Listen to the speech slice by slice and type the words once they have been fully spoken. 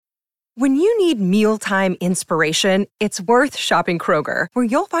When you need mealtime inspiration, it's worth shopping Kroger, where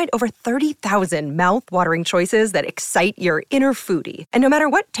you'll find over 30,000 mouth-watering choices that excite your inner foodie. And no matter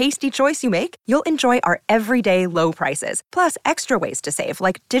what tasty choice you make, you'll enjoy our everyday low prices, plus extra ways to save,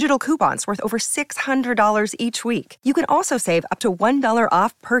 like digital coupons worth over $600 each week. You can also save up to $1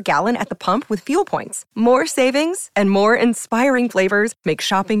 off per gallon at the pump with fuel points. More savings and more inspiring flavors make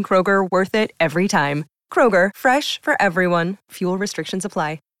shopping Kroger worth it every time. Kroger, fresh for everyone. Fuel restrictions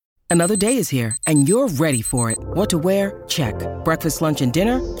apply. Another day is here, and you're ready for it. What to wear? Check. Breakfast, lunch, and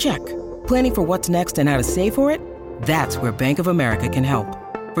dinner? Check. Planning for what's next and how to save for it? That's where Bank of America can help.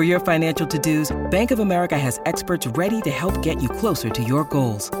 For your financial to-dos, Bank of America has experts ready to help get you closer to your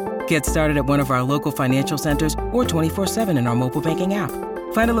goals. Get started at one of our local financial centers or 24/7 in our mobile banking app.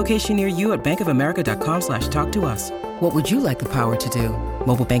 Find a location near you at bankofamerica.com/talktous. What would you like the power to do?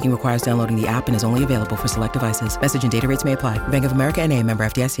 Mobile banking requires downloading the app and is only available for select devices. Message and data rates may apply. Bank of America N.A., member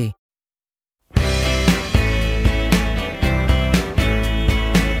FDIC.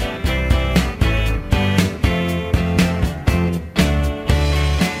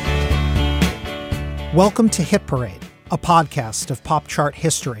 Welcome to Hit Parade, a podcast of pop chart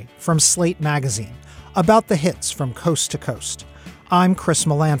history from Slate Magazine, about the hits from coast to coast. I'm Chris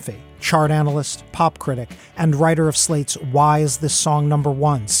Molanphy, chart analyst, pop critic, and writer of Slate's Why Is This Song Number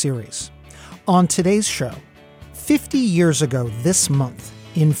One series. On today's show, 50 years ago this month,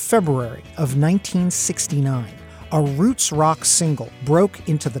 in February of 1969, a roots rock single broke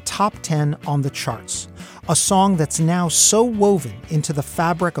into the top 10 on the charts, a song that's now so woven into the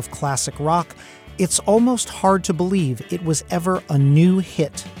fabric of classic rock, it's almost hard to believe it was ever a new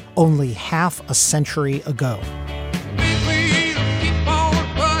hit only half a century ago.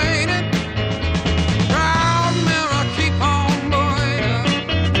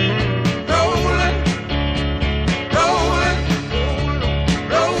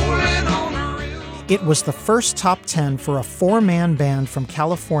 It was the first top 10 for a four-man band from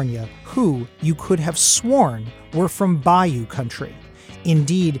California who, you could have sworn, were from Bayou country.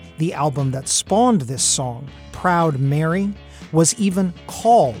 Indeed, the album that spawned this song, Proud Mary, was even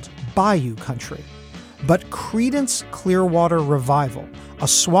called Bayou Country. But Creedence Clearwater Revival, a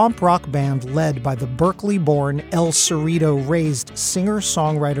swamp rock band led by the Berkeley-born El Cerrito-raised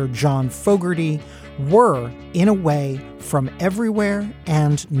singer-songwriter John Fogerty, were, in a way, from everywhere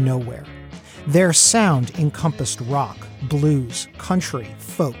and nowhere. Their sound encompassed rock, blues, country,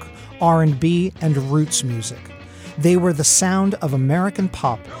 folk, R&B, and roots music. They were the sound of American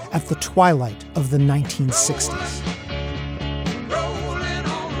pop at the twilight of the 1960s.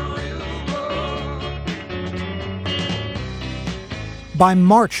 By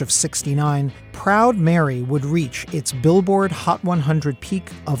March of '69, Proud Mary would reach its Billboard Hot 100 peak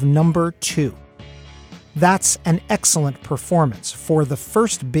of number 2. That's an excellent performance for the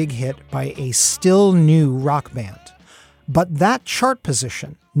first big hit by a still new rock band. But that chart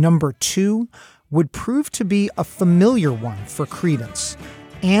position, number 2, would prove to be a familiar one for Creedence,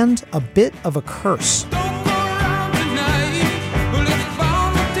 and a bit of a curse.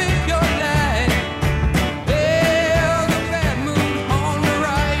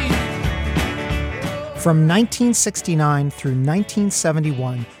 From 1969 through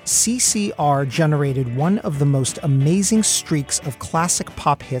 1971, CCR generated one of the most amazing streaks of classic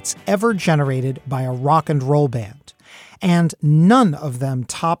pop hits ever generated by a rock and roll band. And none of them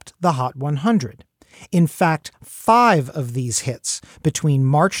topped the Hot 100. In fact, 5 of these hits between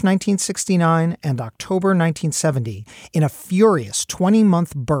March 1969 and October 1970, in a furious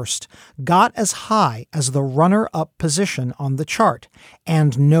 20-month burst, got as high as the runner-up position on the chart,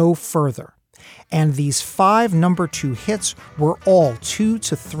 and no further. And these 5 number 2 hits were all 2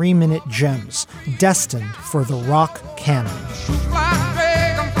 to 3 minute gems, destined for the rock canon.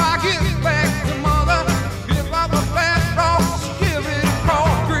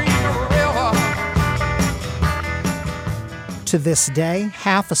 To this day,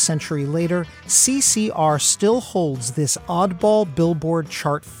 half a century later, CCR still holds this oddball Billboard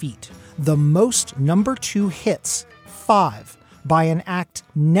chart feat, the most number 2 hits, 5, by an act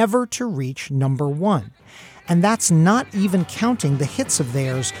never to reach number 1. And that's not even counting the hits of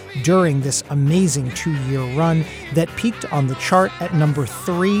theirs during this amazing 2-year run that peaked on the chart at number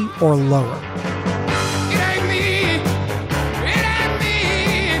 3 or lower.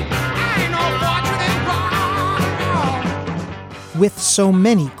 With so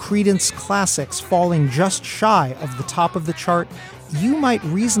many Creedence classics falling just shy of the top of the chart, you might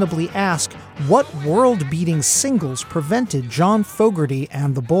reasonably ask what world-beating singles prevented John Fogerty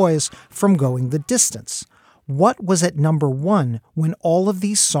and the boys from going the distance. What was at number 1 when all of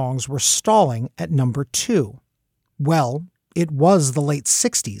these songs were stalling at number 2? Well, It was the late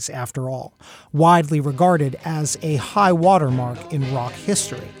 60s, after all, widely regarded as a high watermark in rock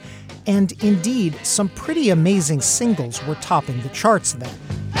history. And indeed, some pretty amazing singles were topping the charts then.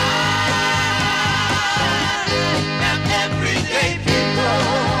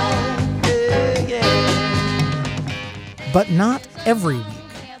 But not every week.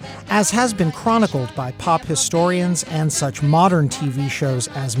 As has been chronicled by pop historians and such modern TV shows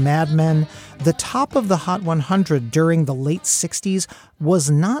as Mad Men, the top of the Hot 100 during the late 60s was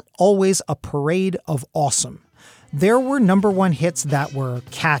not always a parade of awesome. There were number one hits that were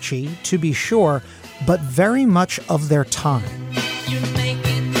catchy, to be sure, but very much of their time.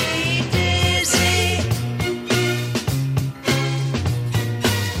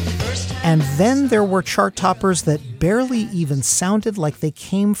 And then there were chart toppers that barely even sounded like they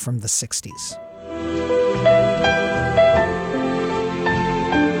came from the 60s.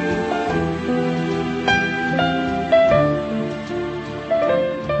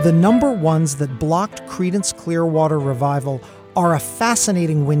 The number ones that blocked Creedence Clearwater Revival are a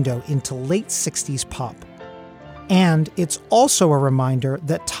fascinating window into late 60s pop. And it's also a reminder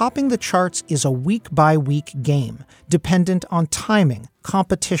that topping the charts is a week-by-week game, dependent on timing,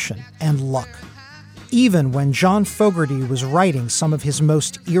 competition, and luck. Even when John Fogerty was writing some of his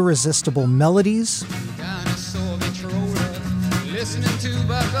most irresistible melodies,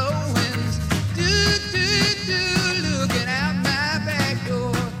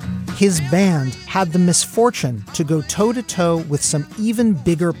 his band had the misfortune to go toe-to-toe with some even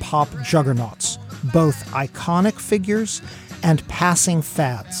bigger pop juggernauts, both iconic figures and passing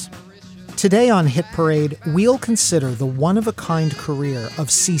fads. Today on Hit Parade, we'll consider the one-of-a-kind career of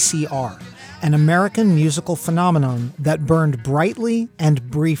CCR, an American musical phenomenon that burned brightly and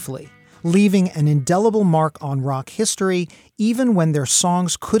briefly, leaving an indelible mark on rock history even when their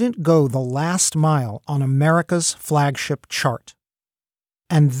songs couldn't go the last mile on America's flagship chart.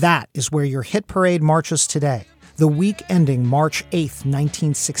 And that is where your Hit Parade marches today, the week ending March 8th,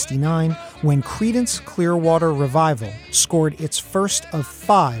 1969, when Creedence Clearwater Revival scored its first of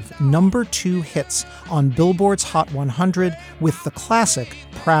 5 number 2 hits on Billboard's Hot 100 with the classic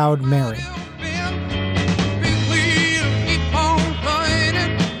Proud Mary.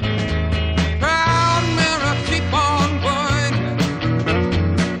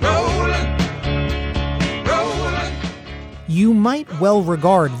 You might well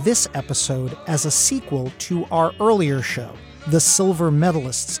regard this episode as a sequel to our earlier show, the Silver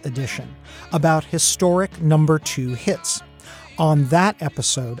Medalists edition, about historic number 2 hits. On that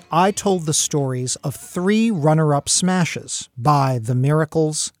episode, I told the stories of 3 runner-up smashes by The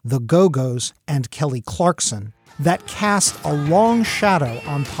Miracles, The Go-Go's, and Kelly Clarkson that cast a long shadow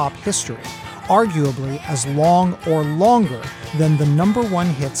on pop history, arguably as long or longer than the number 1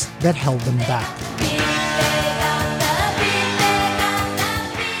 hits that held them back.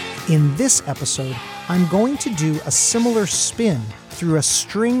 In this episode, I'm going to do a similar spin through a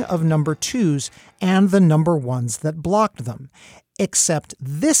string of number 2s and the number 1s that blocked them, except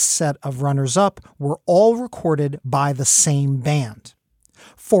this set of runners-up were all recorded by the same band.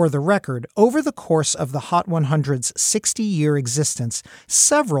 For the record, over the course of the Hot 100's 60-year existence,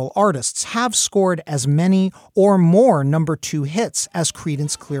 several artists have scored as many or more number 2 hits as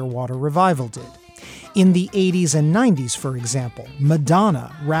Creedence Clearwater Revival did. In the 80s and 90s, for example,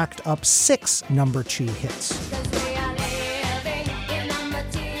 Madonna racked up 6 number 2 hits.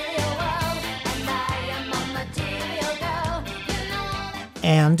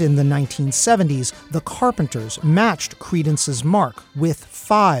 And in the 1970s, the Carpenters matched Creedence's mark with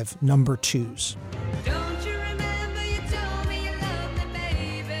 5 number 2s.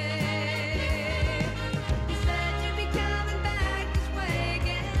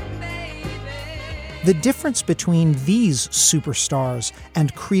 The difference between these superstars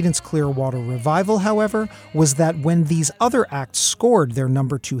and Creedence Clearwater Revival, however, was that when these other acts scored their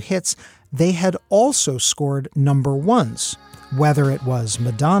number 2 hits, they had also scored number 1s, whether it was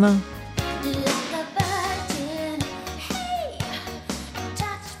Madonna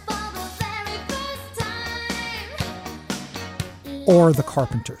or the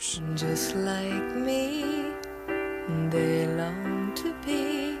Carpenters. Just like me, they long to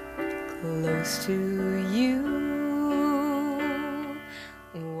be close to you.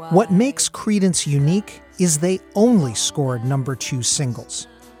 What makes Creedence unique is they only scored number 2 singles.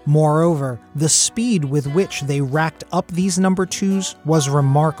 Moreover, the speed with which they racked up these number 2s was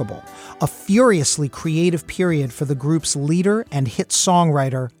remarkable, a furiously creative period for the group's leader and hit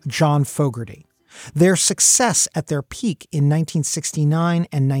songwriter John Fogerty. Their success at their peak in 1969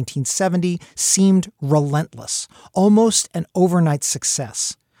 and 1970 seemed relentless, almost an overnight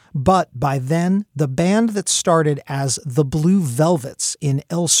success. But by then, the band that started as the Blue Velvets in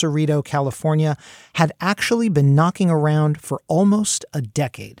El Cerrito, California, had actually been knocking around for almost a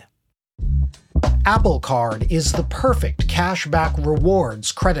decade. Apple Card is the perfect cashback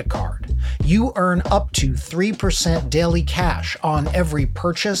rewards credit card. You earn up to 3% daily cash on every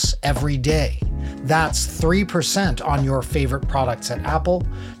purchase every day. That's 3% on your favorite products at Apple,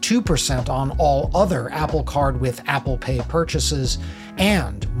 2% on all other Apple Card with Apple Pay purchases,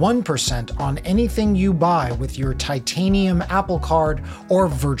 and 1% on anything you buy with your titanium Apple Card or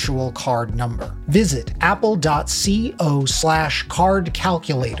virtual card number. Visit apple.co/card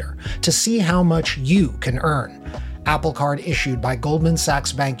calculator to see how much you can earn. Apple Card issued by Goldman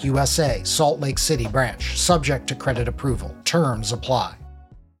Sachs Bank USA, Salt Lake City branch, subject to credit approval. Terms apply.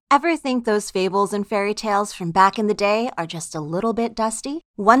 Ever think those fables and fairy tales from back in the day are just a little bit dusty?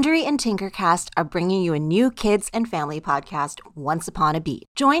 Wondery and Tinkercast are bringing you a new kids and family podcast, Once Upon a Beat.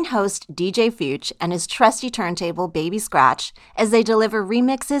 Join host DJ Fuchs and his trusty turntable Baby Scratch as they deliver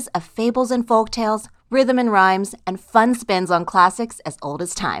remixes of fables and folktales, rhythm and rhymes, and fun spins on classics as old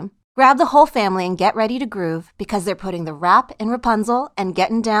as time. Grab the whole family and get ready to groove because they're putting the rap in Rapunzel and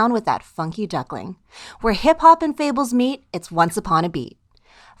getting down with that funky duckling. Where hip-hop and fables meet, it's Once Upon a Beat.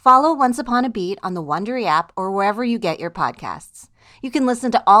 Follow Once Upon a Beat on the Wondery app or wherever you get your podcasts. You can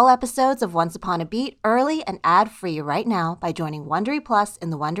listen to all episodes of Once Upon a Beat early and ad-free right now by joining Wondery Plus in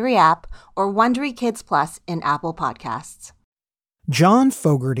the Wondery app or Wondery Kids Plus in Apple Podcasts. John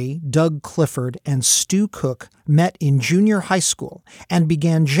Fogerty, Doug Clifford, and Stu Cook met in junior high school and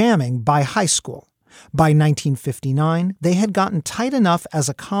began jamming by high school. By 1959, they had gotten tight enough as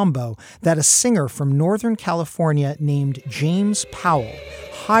a combo that a singer from Northern California named James Powell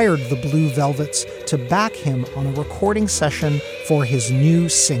hired the Blue Velvets to back him on a recording session for his new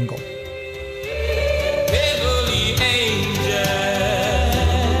single. Beverly Angel,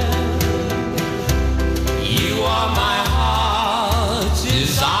 you are my heart's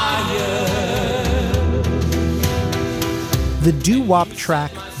desire. The doo-wop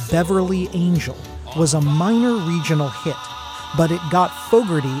track Beverly Angel was a minor regional hit, but it got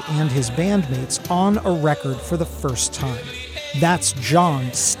Fogerty and his bandmates on a record for the first time. That's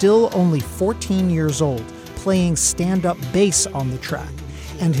John, still only 14 years old, playing stand-up bass on the track,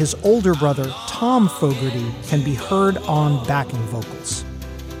 and his older brother, Tom Fogerty, can be heard on backing vocals.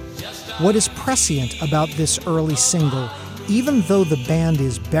 What is prescient about this early single, even though the band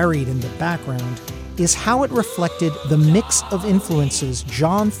is buried in the background, is how it reflected the mix of influences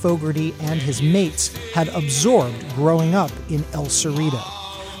John Fogerty and his mates had absorbed growing up in El Cerrito.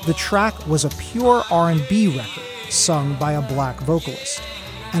 The track was a pure R&B record, sung by a black vocalist,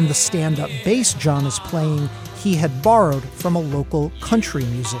 and the stand-up bass John is playing he had borrowed from a local country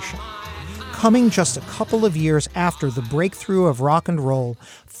musician. Coming just a couple of years after the breakthrough of rock and roll,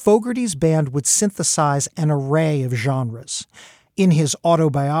 Fogerty's band would synthesize an array of genres. In his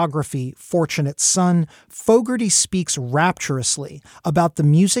autobiography, Fortunate Son, Fogerty speaks rapturously about the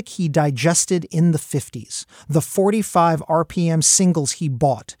music he digested in the 50s, the 45 RPM singles he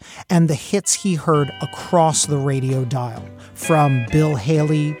bought, and the hits he heard across the radio dial, from Bill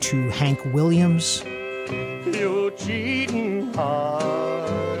Haley to Hank Williams. Your cheating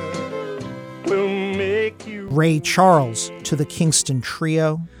heart will make you Ray Charles to the Kingston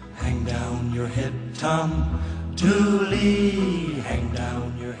Trio. hang down your head, Tom. Dooley, hang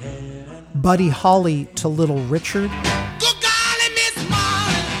down your head. Buddy Holly to Little Richard. Good golly, Miss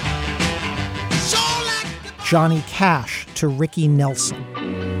Molly, sure like Johnny Cash to Ricky Nelson.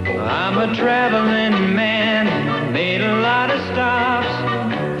 I'm a traveling man, made a lot of stops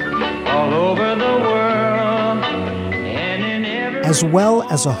all over the world, and in every... As well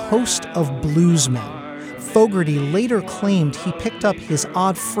as a host of bluesmen. Fogerty later claimed he picked up his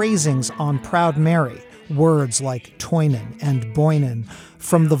odd phrasings on Proud Mary, words like Toynin and Boynin,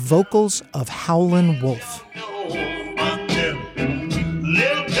 from the vocals of Howlin' Wolf. Little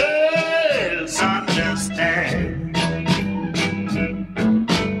girls understand.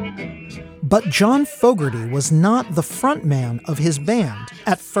 But John Fogerty was not the frontman of his band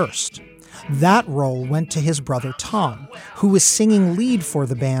at first. That role went to his brother Tom, who was singing lead for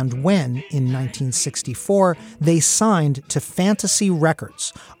the band when, in 1964, they signed to Fantasy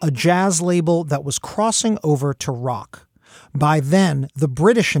Records, a jazz label that was crossing over to rock. By then, the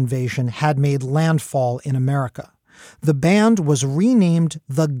British invasion had made landfall in America. The band was renamed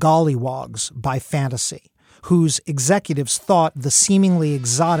the Golliwogs by Fantasy, whose executives thought the seemingly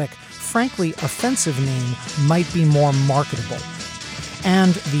exotic, frankly offensive name might be more marketable.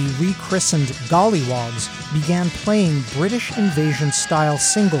 And the rechristened Golliwogs began playing British invasion-style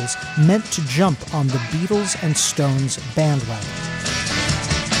singles meant to jump on the Beatles and Stones bandwagon.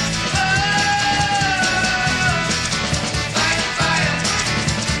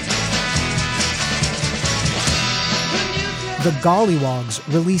 The Golliwogs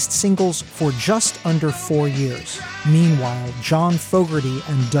released singles for just under 4 years. Meanwhile, John Fogerty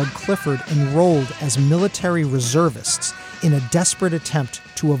and Doug Clifford enrolled as military reservists in a desperate attempt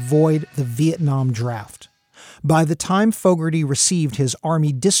to avoid the Vietnam draft. By the time Fogerty received his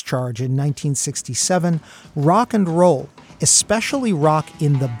Army discharge in 1967, rock and roll, especially rock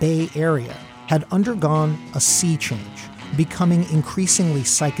in the Bay Area, had undergone a sea change, becoming increasingly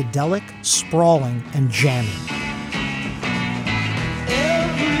psychedelic, sprawling, and jammy.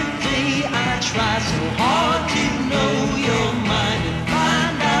 Every day I try so hard to know your mind and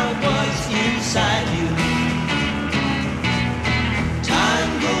find out what's inside you.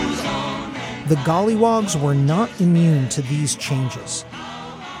 Time goes on. The Golliwogs were not immune to these changes.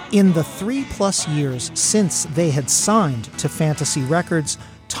 In the 3+ years since they had signed to Fantasy Records,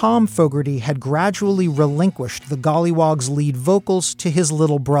 Tom Fogerty had gradually relinquished the Golliwogs' lead vocals to his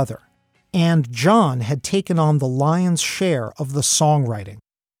little brother, and John had taken on the lion's share of the songwriting.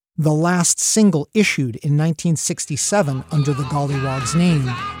 The last single issued in 1967 under the Golliwogs'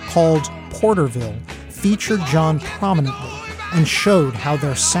 name, called Porterville, featured John prominently and showed how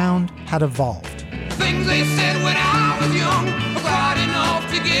their sound had evolved. Things they said when I was young were quite enough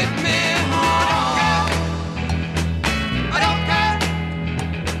to get me hard. I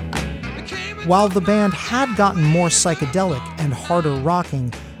don't care. While the band had gotten more psychedelic and harder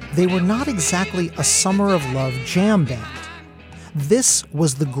rocking, they were not exactly a Summer of Love jam band. This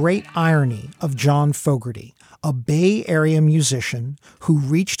was the great irony of John Fogerty, a Bay Area musician who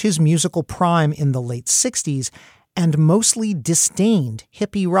reached his musical prime in the late 60s and mostly disdained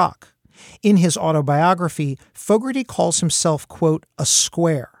hippie rock. In his autobiography, Fogerty calls himself, quote, a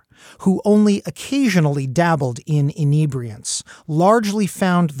square, who only occasionally dabbled in inebriants, largely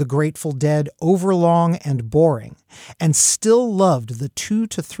found the Grateful Dead overlong and boring, and still loved the 2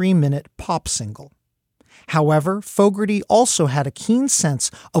 to 3 minute pop single. However, Fogerty also had a keen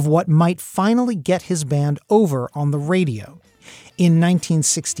sense of what might finally get his band over on the radio. In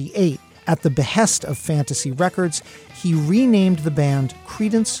 1968, at the behest of Fantasy Records, he renamed the band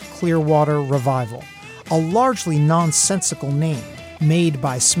Creedence Clearwater Revival, a largely nonsensical name made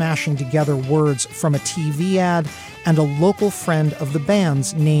by smashing together words from a TV ad and a local friend of the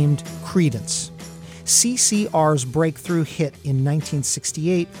band's named Creedence. CCR's breakthrough hit in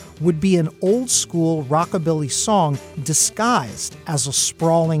 1968 would be an old-school rockabilly song disguised as a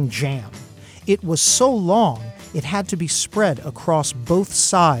sprawling jam. It was so long, it had to be spread across both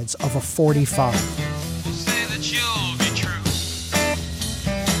sides of a 45. Say that you'll be true.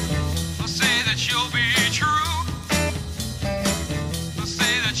 Say that you'll be true.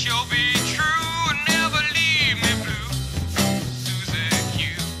 Say that you'll be true and never leave me blue.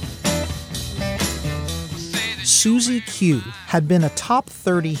 Susie Q had been a top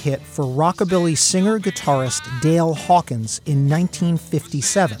 30 hit for rockabilly singer-guitarist Dale Hawkins in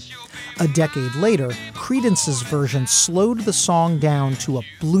 1957. A decade later, Creedence's version slowed the song down to a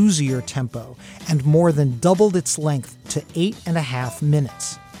bluesier tempo and more than doubled its length to 8.5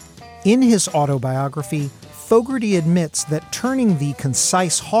 minutes. In his autobiography, Fogerty admits that turning the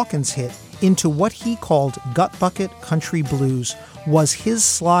concise Hawkins hit into what he called gut bucket country blues was his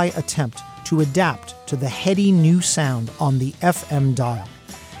sly attempt to adapt to the heady new sound on the FM dial.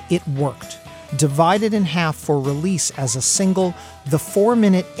 It worked. Divided in half for release as a single, the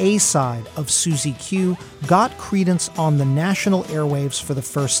 4-minute A-side of Susie Q got Creedence on the national airwaves for the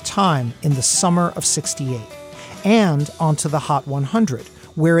first time in the summer of '68, and onto the Hot 100,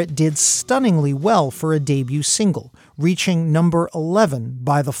 where it did stunningly well for a debut single, reaching number 11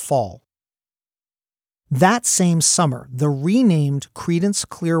 by the fall. That same summer, the renamed Creedence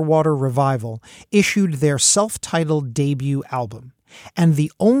Clearwater Revival issued their self-titled debut album. And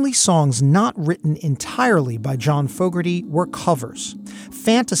the only songs not written entirely by John Fogerty were covers.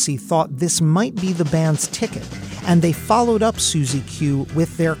 Fantasy thought this might be the band's ticket, and they followed up Susie Q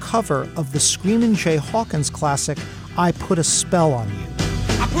with their cover of the Screamin' Jay Hawkins classic, I Put a Spell on You.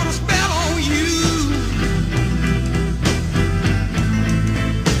 I put a spell on you.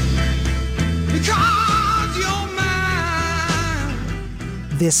 Because you're mine.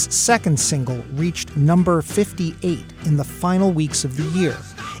 This second single reached number 58 in the final weeks of the year,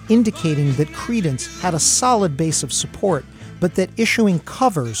 indicating that Creedence had a solid base of support, but that issuing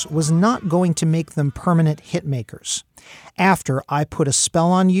covers was not going to make them permanent hitmakers. After I Put a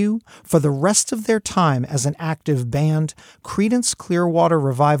Spell on You, for the rest of their time as an active band, Creedence Clearwater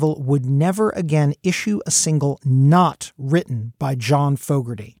Revival would never again issue a single not written by John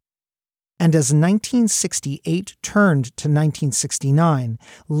Fogerty. And as 1968 turned to 1969,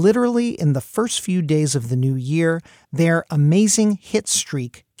 literally in the first few days of the new year, their amazing hit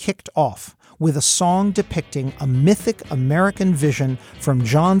streak kicked off, with a song depicting a mythic American vision from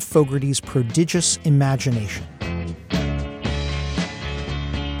John Fogerty's prodigious imagination.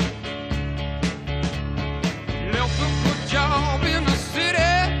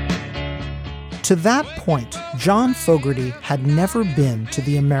 To that point, John Fogerty had never been to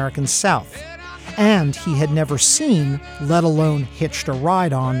the American South, and he had never seen, let alone hitched a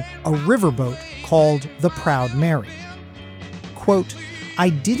ride on, a riverboat called the Proud Mary. Quote, "I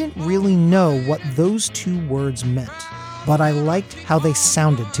didn't really know what those two words meant, but I liked how they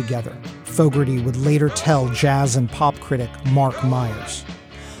sounded together," Fogerty would later tell jazz and pop critic Mark Myers.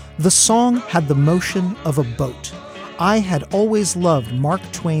 The song had the motion of a boat. I had always loved Mark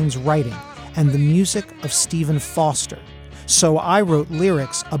Twain's writing and the music of Stephen Foster, so I wrote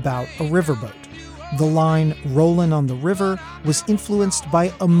lyrics about a riverboat. The line "Rollin' on the River" was influenced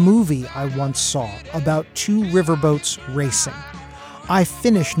by a movie I once saw about two riverboats racing. I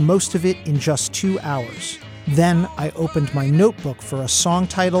finished most of it in just 2 hours. Then I opened my notebook for a song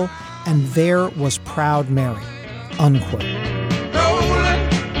title, and there was Proud Mary, unquote.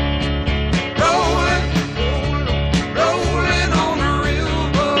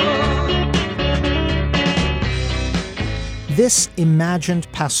 This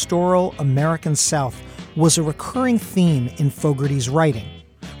imagined pastoral American South was a recurring theme in Fogerty's writing.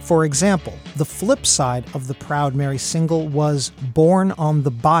 For example, the flip side of the Proud Mary single was Born on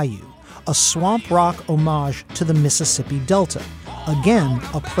the Bayou, a swamp rock homage to the Mississippi Delta, again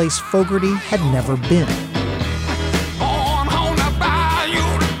a place Fogerty had never been.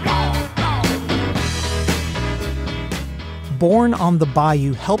 Born on the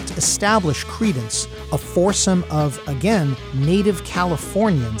Bayou helped establish Creedence, a foursome of, again, native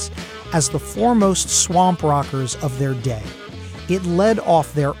Californians, as the foremost swamp rockers of their day. It led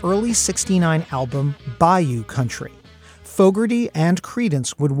off their early '69 album, Bayou Country. Fogerty and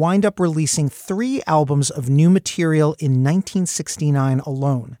Creedence would wind up releasing 3 albums of new material in 1969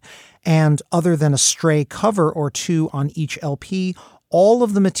 alone. And other than a stray cover or two on each LP, all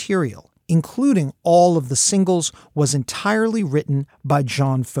of the material, including all of the singles, was entirely written by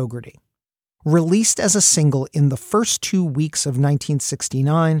John Fogerty. Released as a single in the first 2 weeks of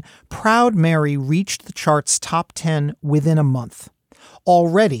 1969, Proud Mary reached the chart's top 10 within a month.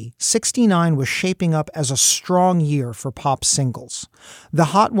 Already, '69 was shaping up as a strong year for pop singles. The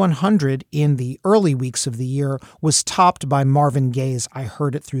Hot 100 in the early weeks of the year was topped by Marvin Gaye's I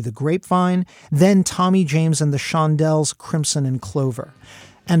Heard It Through the Grapevine, then Tommy James and the Shondells' Crimson and Clover.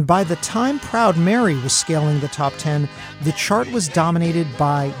 And by the time Proud Mary was scaling the top 10, the chart was dominated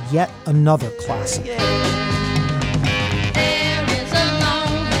by yet another classic. There is a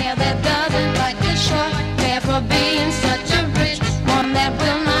long hair that doesn't like the short hair for being such a rich one that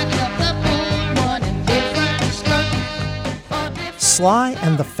will not help the poor one in different skirt. Sly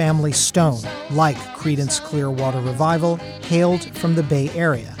and the Family Stone, like Creedence Clearwater Revival, hailed from the Bay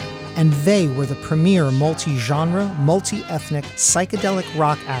Area. And they were the premier multi-genre, multi-ethnic, psychedelic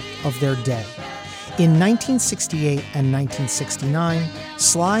rock act of their day. In 1968 and 1969,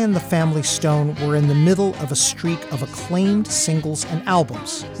 Sly and the Family Stone were in the middle of a streak of acclaimed singles and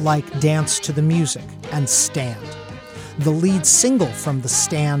albums, like Dance to the Music and Stand. The lead single from the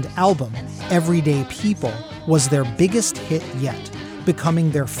Stand album, Everyday People, was their biggest hit yet,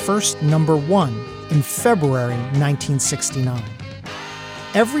 becoming their first #1 in February 1969.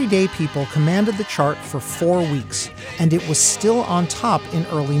 Everyday People commanded the chart for 4 weeks, and it was still on top in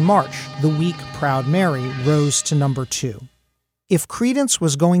early March, the week Proud Mary rose to #2. If Creedence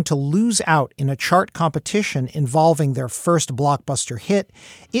was going to lose out in a chart competition involving their first blockbuster hit,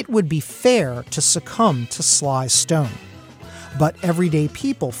 it would be fair to succumb to Sly Stone. But Everyday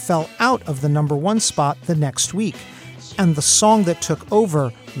People fell out of the #1 spot the next week, and the song that took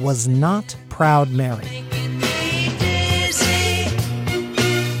over was not Proud Mary.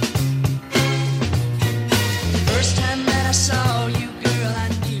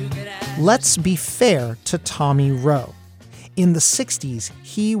 Let's be fair to Tommy Roe. In the 60s,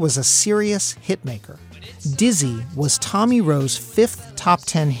 he was a serious hitmaker. Dizzy was Tommy Roe's 5th top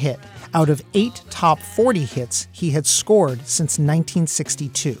 10 hit out of 8 top 40 hits he had scored since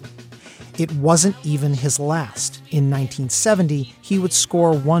 1962. It wasn't even his last. In 1970, he would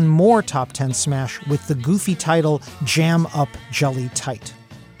score one more top 10 smash with the goofy title Jam Up Jelly Tight.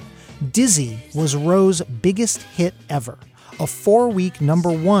 Dizzy was Roe's biggest hit ever, a 4-week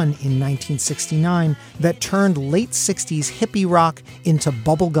 #1 in 1969 that turned late 60s hippie rock into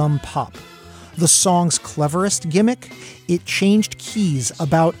bubblegum pop. The song's cleverest gimmick? It changed keys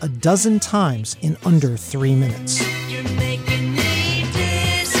about a dozen times in under 3 minutes.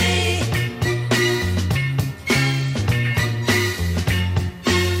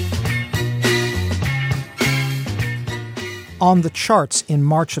 On the charts in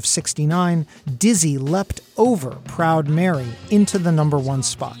March of '69, Dizzy leapt over Proud Mary into the number 1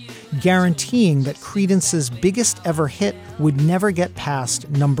 spot, guaranteeing that Creedence's biggest ever hit would never get past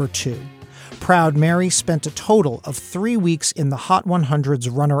number 2. Proud Mary spent a total of 3 weeks in the Hot 100's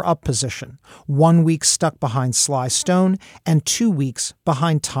runner-up position, 1 week stuck behind Sly Stone and 2 weeks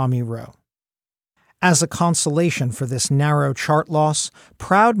behind Tommy Roe. As a consolation for this narrow chart loss,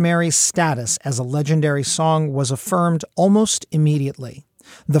 Proud Mary's status as a legendary song was affirmed almost immediately.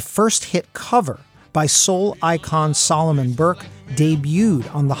 The first hit cover by soul icon Solomon Burke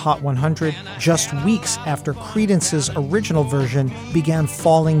debuted on the Hot 100 just weeks after Creedence's original version began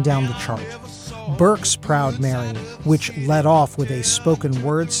falling down the chart. Burke's Proud Mary, which led off with a spoken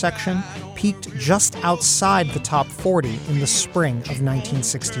word section, peaked just outside the top 40 in the spring of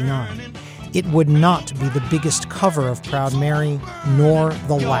 1969. It would not be the biggest cover of Proud Mary, nor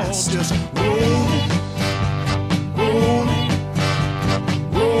the last.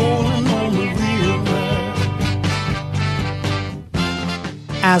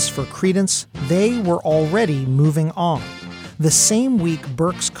 As for Creedence, they were already moving on. The same week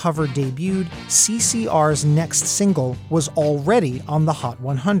Burke's cover debuted, CCR's next single was already on the Hot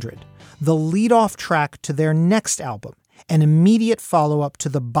 100, the lead-off track to their next album, an immediate follow-up to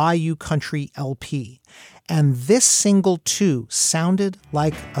the Bayou Country LP. And this single, too, sounded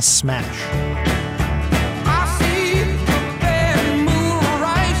like a smash.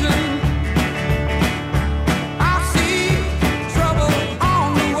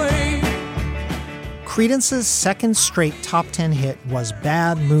 Creedence's second straight top 10 hit was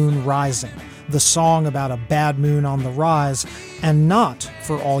Bad Moon Rising, the song about a bad moon on the rise, and not,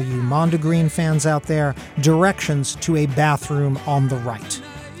 for all you Mondegreen fans out there, directions to a bathroom on the right.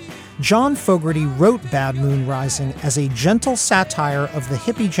 John Fogerty wrote Bad Moon Rising as a gentle satire of the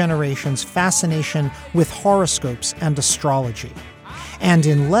hippie generation's fascination with horoscopes and astrology. And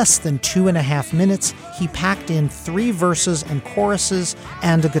in less than 2.5 minutes, he packed in 3 verses and choruses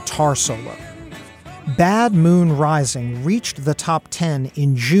and a guitar solo. Bad Moon Rising reached the top 10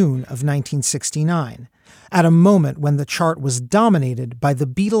 in June of 1969, at a moment when the chart was dominated by the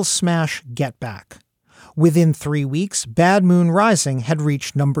Beatles' smash Get Back. Within 3 weeks, Bad Moon Rising had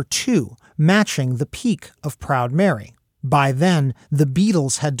reached number 2, matching the peak of Proud Mary. By then, the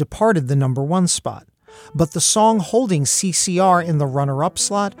Beatles had departed the number 1 spot, but the song holding CCR in the runner-up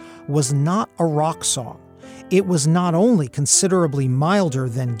slot was not a rock song. It was not only considerably milder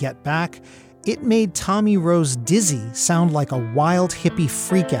than Get Back, it made Tommy Roe's Dizzy sound like a wild hippie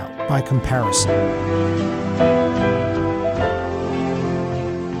freakout by comparison.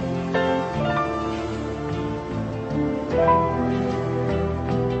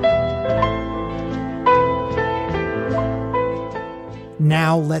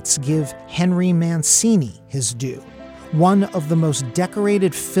 Now let's give Henry Mancini his due, one of the most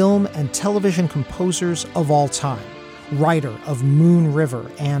decorated film and television composers of all time. Writer of Moon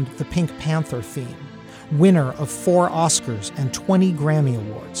River and the Pink Panther theme, winner of 4 Oscars and 20 Grammy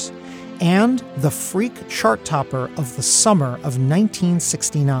Awards, and the freak chart topper of the summer of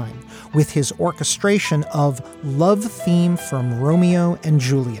 1969 with his orchestration of Love Theme from Romeo and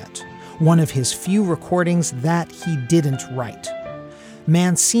Juliet, one of his few recordings that he didn't write.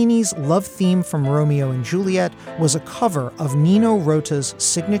 Mancini's Love Theme from Romeo and Juliet was a cover of Nino Rota's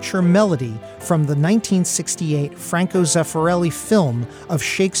signature melody from the 1968 Franco Zeffirelli film of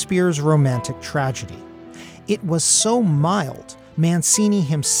Shakespeare's romantic tragedy. It was so mild, Mancini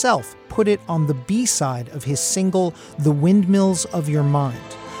himself put it on the B-side of his single The Windmills of Your Mind,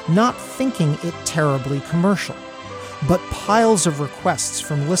 not thinking it terribly commercial. But piles of requests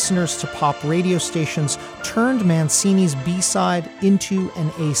from listeners to pop radio stations turned Mancini's B-side into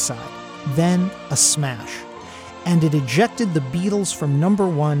an A-side, then a smash. And it ejected the Beatles from number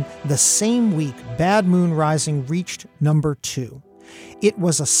 1 the same week Bad Moon Rising reached number 2. It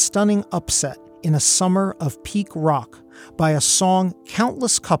was a stunning upset in a summer of peak rock by a song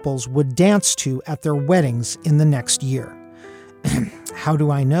countless couples would dance to at their weddings in the next year. How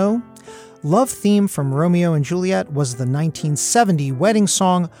do I know? Love Theme from Romeo and Juliet was the 1970 wedding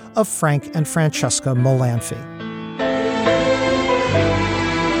song of Frank and Francesca Molanphy.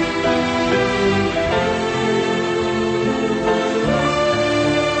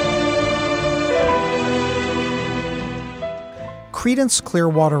 Creedence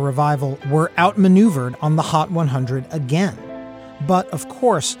Clearwater Revival were outmaneuvered on the Hot 100 again. But, of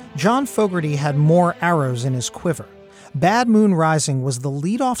course, John Fogerty had more arrows in his quiver. Bad Moon Rising was the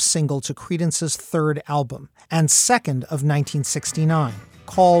lead-off single to Creedence's third album, and second of 1969,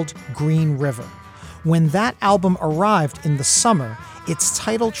 called Green River. When that album arrived in the summer, its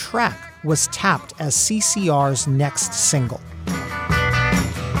title track was tapped as CCR's next single.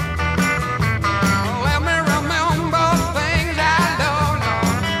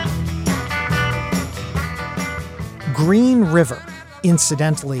 Green River,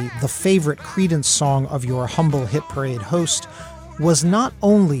 incidentally the favorite Creedence song of your humble hit parade host, was not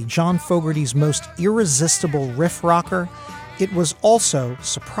only John Fogerty's most irresistible riff rocker, it was also,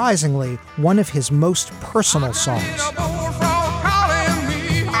 surprisingly, one of his most personal songs.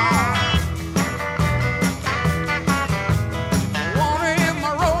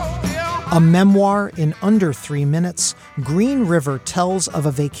 A memoir in under 3 minutes, Green River tells of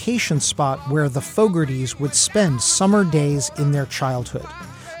a vacation spot where the Fogertys would spend summer days in their childhood.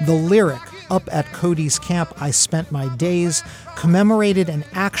 The lyric, "Up at Cody's Camp I Spent My Days," commemorated an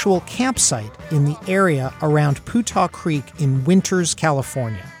actual campsite in the area around Putah Creek in Winters,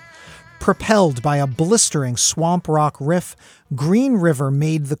 California. Propelled by a blistering swamp rock riff, Green River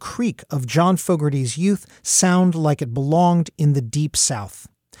made the creek of John Fogerty's youth sound like it belonged in the Deep South.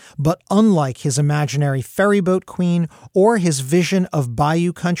 But unlike his imaginary ferryboat queen or his vision of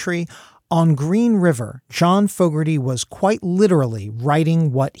bayou country, on Green River, John Fogerty was quite literally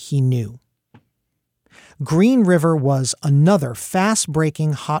writing what he knew. Green River was another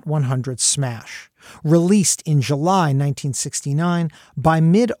fast-breaking Hot 100 smash. Released in July 1969, by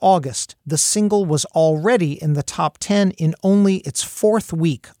mid-August, the single was already in the top 10 in only its 4th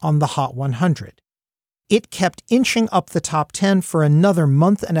week on the Hot 100. It kept inching up the top 10 for another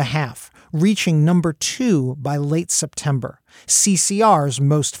month and a half, reaching number 2 by late September, CCR's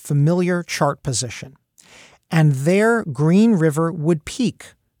most familiar chart position. And there Green River would peak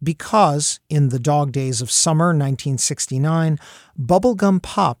because, in the dog days of summer 1969, bubblegum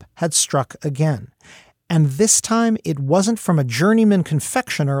pop had struck again. And this time it wasn't from a journeyman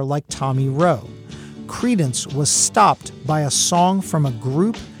confectioner like Tommy Roe. Creedence was stopped by a song from a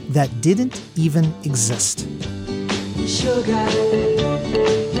group that didn't even exist. Sugar,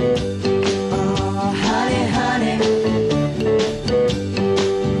 oh honey, honey,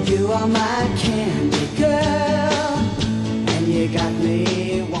 you are my candy girl, and you got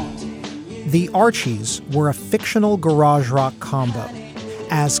me wanting you. The Archies were a fictional garage rock combo.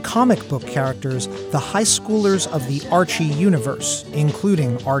 As comic book characters, the high schoolers of the Archie universe,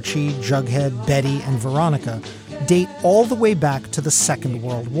 including Archie, Jughead, Betty, and Veronica, date all the way back to the Second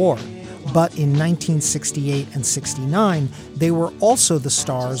World War. But in 1968 and 69, they were also the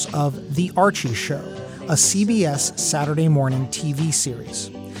stars of The Archie Show, a CBS Saturday morning TV series.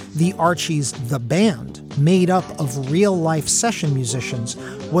 The Archies' The Band, made up of real-life session musicians,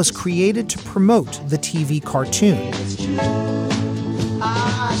 was created to promote the TV cartoon.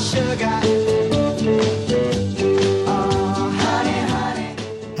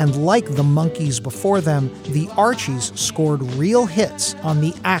 And like the Monkees before them, the Archies scored real hits on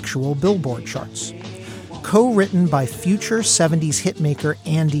the actual Billboard charts. Co-written by future 70s hitmaker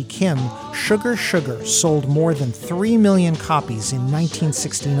Andy Kim, Sugar Sugar sold more than 3 million copies in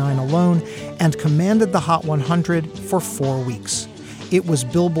 1969 alone and commanded the Hot 100 for 4 weeks. It was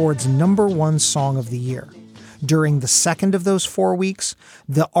Billboard's #1 song of the year. During the second of those 4 weeks,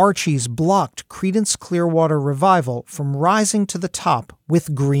 the Archies blocked Creedence Clearwater Revival from rising to the top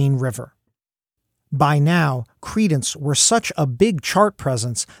with Green River. By now, Creedence were such a big chart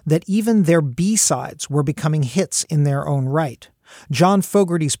presence that even their B-sides were becoming hits in their own right. John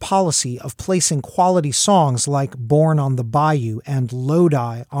Fogerty's policy of placing quality songs like Born on the Bayou and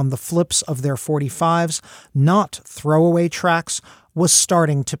Lodi on the flips of their 45s, not throwaway tracks, was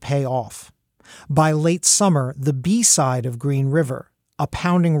starting to pay off. By late summer, the B-side of Green River, a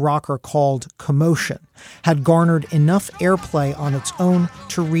pounding rocker called Commotion, had garnered enough airplay on its own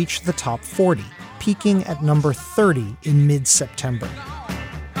to reach the top 40, peaking at number 30 in mid-September.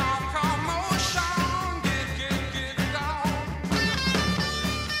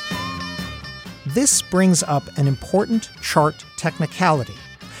 This brings up an important chart technicality.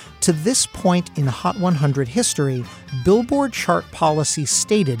 To this point in Hot 100 history, Billboard chart policy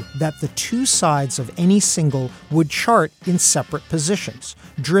stated that the two sides of any single would chart in separate positions,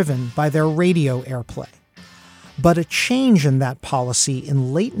 driven by their radio airplay. But a change in that policy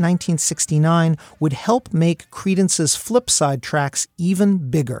in late 1969 would help make Creedence's flipside tracks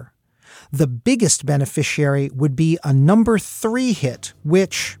even bigger. The biggest beneficiary would be a number 3 hit,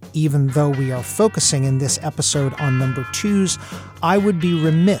 which, even though we are focusing in this episode on number 2s, I would be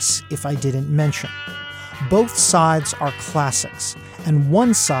remiss if I didn't mention. Both sides are classics, and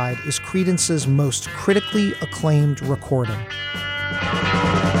one side is Creedence's most critically acclaimed recording.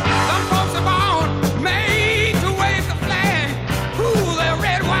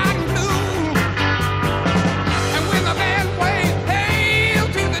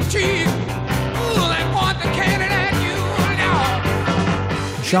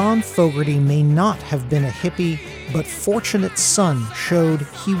 John Fogerty may not have been a hippie, But Fortunate Son showed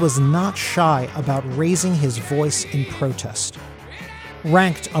he was not shy about raising his voice in protest.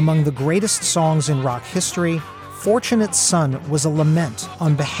 Ranked among the greatest songs in rock history, Fortunate Son was a lament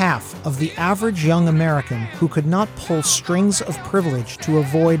on behalf of the average young American who could not pull strings of privilege to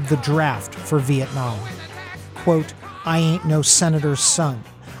avoid the draft for Vietnam. Quote, "I ain't no senator's son.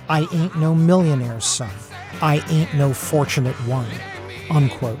 I ain't no millionaire's son. I ain't no fortunate one."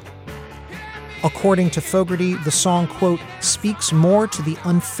 Unquote. According to Fogerty, the song, quote, "speaks more to the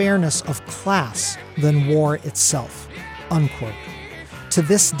unfairness of class than war itself." Unquote. To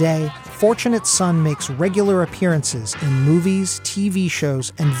this day, Fortunate Son makes regular appearances in movies, TV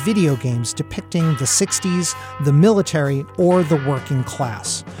shows, and video games depicting the 60s, the military, or the working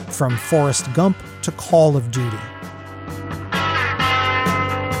class, from Forrest Gump to Call of Duty.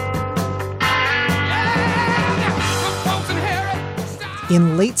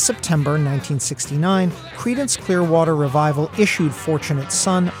 In late September 1969, Creedence Clearwater Revival issued Fortunate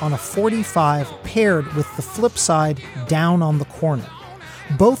Son on a 45 paired with the flip side Down on the Corner.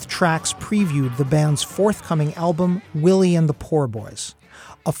 Both tracks previewed the band's forthcoming album, Willie and the Poor Boys.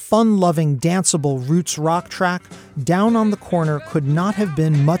 A fun-loving, danceable roots rock track, Down on the Corner could not have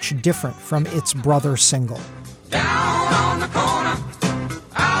been much different from its brother single. Down on the corner,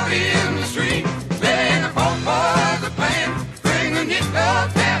 out in the street, playing the folk boys are playing, bringing it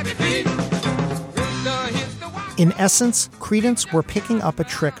up happy feet. In essence, Creedence were picking up a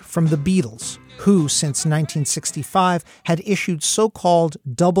trick from the Beatles, who, since 1965, had issued so-called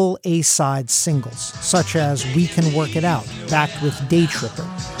double A-side singles, such as We Can Work It Out, backed with Day Tripper,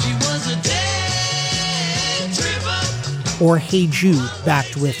 or Hey Jude,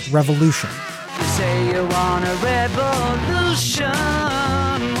 backed with Revolution. Say you want a revolution.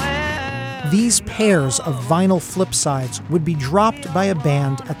 These pairs of vinyl flip sides would be dropped by a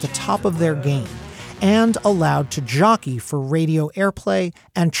band at the top of their game and allowed to jockey for radio airplay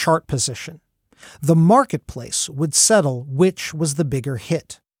and chart position. The marketplace would settle which was the bigger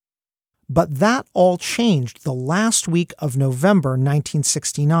hit. But that all changed the last week of November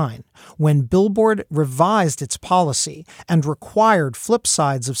 1969, when Billboard revised its policy and required flip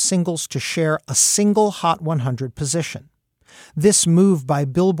sides of singles to share a single Hot 100 position. This move by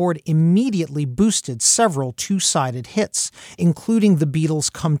Billboard immediately boosted several two-sided hits, including the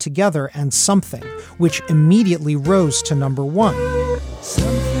Beatles' Come Together and Something, which immediately rose to number 1.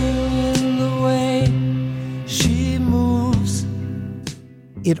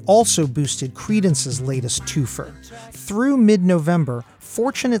 It also boosted Creedence's latest twofer. Through mid-November,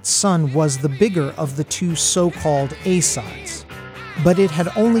 Fortunate Son was the bigger of the two so-called A-sides. But it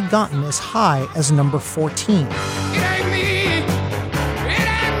had only gotten as high as number 14.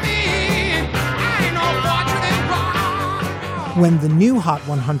 When the new Hot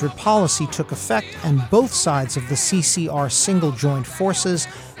 100 policy took effect and both sides of the CCR single joined forces,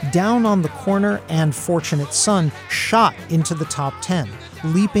 Down on the Corner and Fortunate Son shot into the top 10,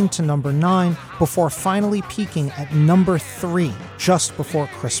 leaping to number 9 before finally peaking at number 3 just before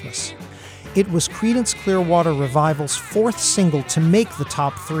Christmas. It was Creedence Clearwater Revival's fourth single to make the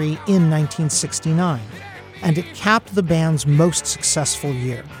top 3 in 1969, and it capped the band's most successful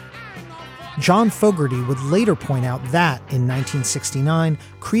year. John Fogerty would later point out that, in 1969,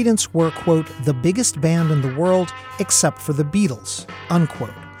 Creedence were, quote, the biggest band in the world except for the Beatles,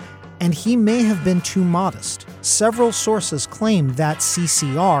 unquote. And he may have been too modest. Several sources claim that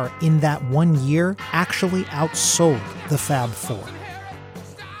CCR, in that 1 year, actually outsold the Fab Four.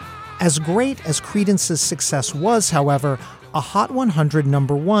 As great as Creedence's success was, however, a Hot 100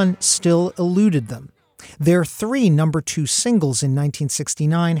 number 1 still eluded them. Their 3 number 2 singles in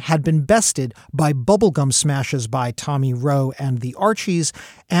 1969 had been bested by bubblegum smashes by Tommy Roe and the Archies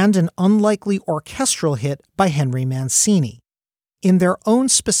and an unlikely orchestral hit by Henry Mancini. In their own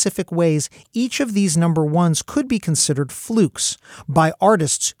specific ways, each of these number 1s could be considered flukes by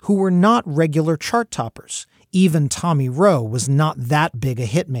artists who were not regular chart toppers. Even Tommy Roe was not that big a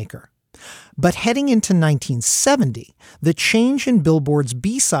hitmaker. But heading into 1970, the change in Billboard's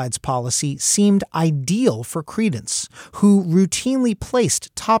B-sides policy seemed ideal for Creedence, who routinely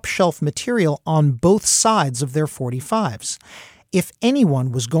placed top-shelf material on both sides of their 45s. If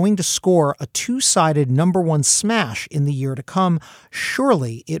anyone was going to score a two-sided number 1 smash in the year to come,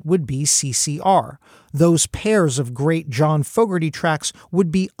 surely it would be CCR. Those pairs of great John Fogerty tracks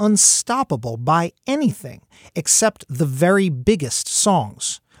would be unstoppable by anything except the very biggest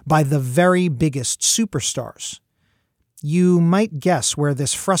songs, by the very biggest superstars. You might guess where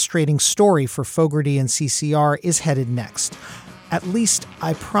this frustrating story for Fogerty and CCR is headed next. At least,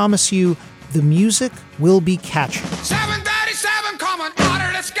 I promise you, the music will be catchy. 737 coming out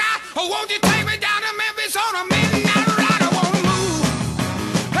of the sky. Oh, won't you take me down to Memphis on a midnight?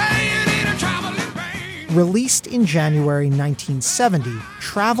 Released in January 1970,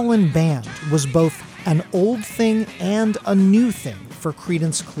 Travelin' Band was both an old thing and a new thing for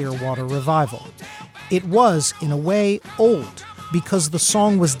Creedence Clearwater Revival. It was, in a way, old because the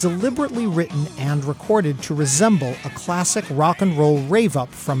song was deliberately written and recorded to resemble a classic rock and roll rave-up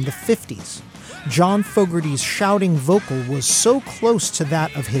from the 50s. John Fogerty's shouting vocal was so close to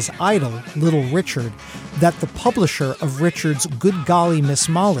that of his idol, Little Richard, that the publisher of Richard's Good Golly Miss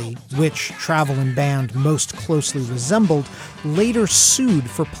Molly, which Travelin' Band most closely resembled, later sued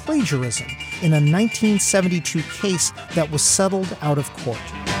for plagiarism in a 1972 case that was settled out of court.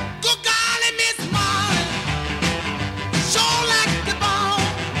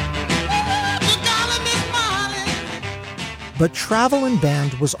 But Travelin'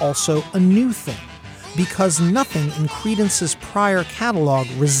 Band was also a new thing, because nothing in Creedence's prior catalog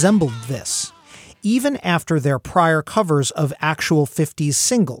resembled this, even after their prior covers of actual 50s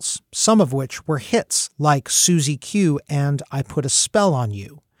singles, some of which were hits like Susie Q and I Put a Spell on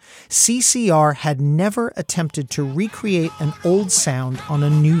You. CCR had never attempted to recreate an old sound on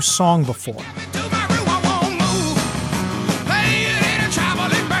a new song before.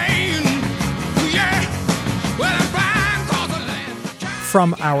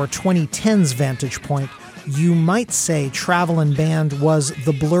 From our 2010s vantage point, you might say Travelin' Band was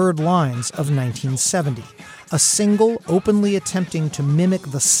the Blurred Lines of 1970, a single openly attempting to mimic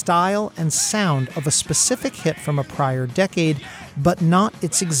the style and sound of a specific hit from a prior decade, but not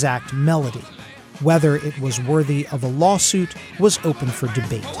its exact melody. Whether it was worthy of a lawsuit was open for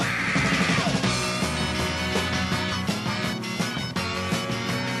debate.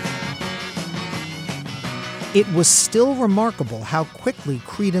 It was still remarkable how quickly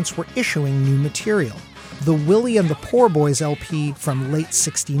Creedence were issuing new material. The Willie and the Poor Boys LP from late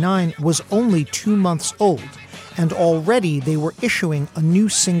 '69 was only 2 months old, and already they were issuing a new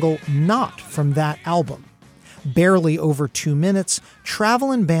single not from that album. Barely over 2 minutes,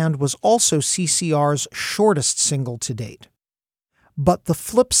 Travelin' Band was also CCR's shortest single to date. But the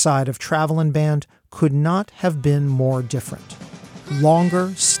flip side of Travelin' Band could not have been more different.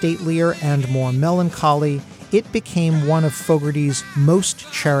 Longer, statelier, and more melancholy, it became one of Fogerty's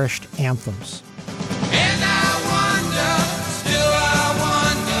most cherished anthems. And I wonder, still I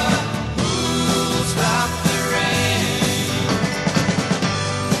wonder, who'll stop the rain?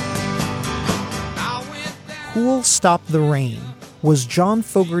 Who'll Stop the Rain was John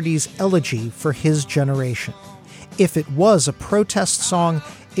Fogerty's elegy for his generation. If it was a protest song,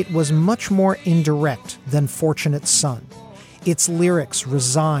 it was much more indirect than Fortunate Son. Its lyrics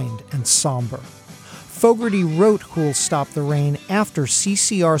resigned and somber. Fogerty wrote Who'll Stop the Rain after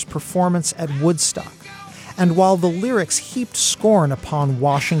CCR's performance at Woodstock. And while the lyrics heaped scorn upon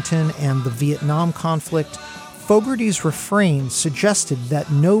Washington and the Vietnam conflict, Fogerty's refrain suggested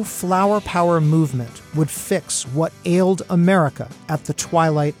that no flower power movement would fix what ailed America at the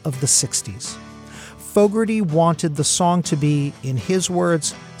twilight of the 60s. Fogerty wanted the song to be, in his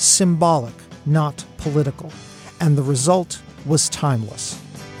words, symbolic, not political, and the result was timeless.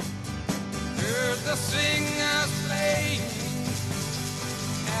 Heard the singers playing,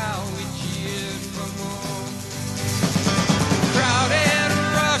 how we cheered for more. Crowded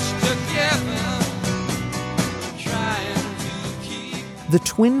rushed together, trying to keep. The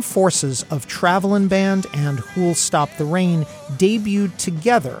twin forces of Travelin' Band and Who'll Stop the Rain debuted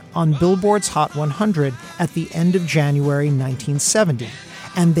together on Billboard's Hot 100 at the end of January 1970,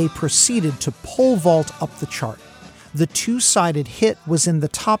 and they proceeded to pole vault up the chart. The two-sided hit was in the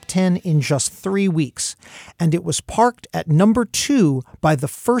top 10 in just 3 weeks, and it was parked at number 2 by the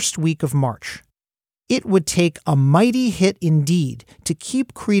first week of March. It would take a mighty hit indeed to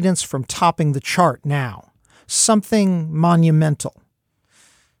keep Creedence from topping the chart now. Something monumental.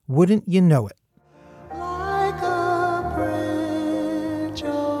 Wouldn't you know it? Like a bridge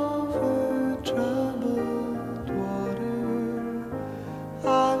over troubled water,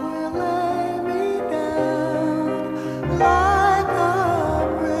 I will lay me down. Like a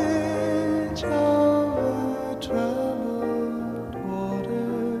bridge over troubled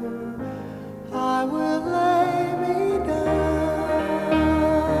water, I will lay me down.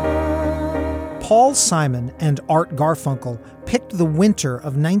 Paul Simon and Art Garfunkel picked the winter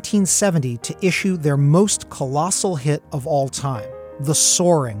of 1970 to issue their most colossal hit of all time, the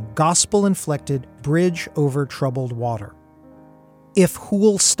soaring, gospel-inflected Bridge Over Troubled Water. If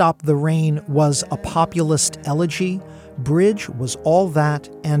Who'll Stop the Rain was a populist elegy, Bridge was all that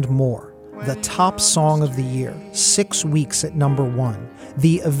and more. The top song of the year, 6 weeks at number 1,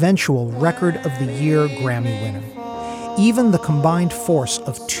 the eventual Record of the Year Grammy winner. Even the combined force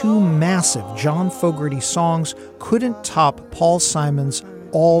of 2 massive John Fogerty songs couldn't top Paul Simon's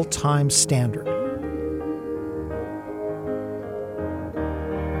all-time standard.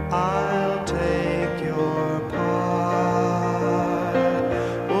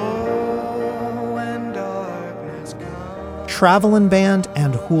 Travelin' Band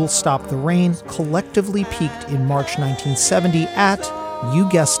and Who'll Stop the Rain collectively peaked in March 1970 at, you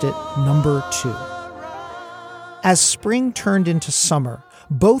guessed it, number 2. As spring turned into summer,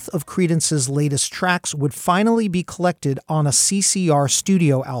 both of Creedence's latest tracks would finally be collected on a CCR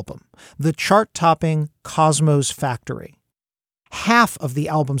studio album, the chart-topping Cosmo's Factory. Half of the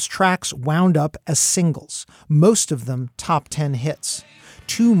album's tracks wound up as singles, most of them top 10 hits.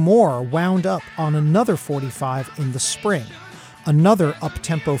 2 more wound up on another 45 in the spring, another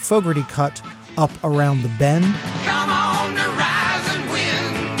up-tempo Fogerty cut, Up Around the Bend. Come on the rise and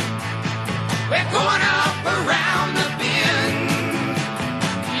win. We're going up around the bend.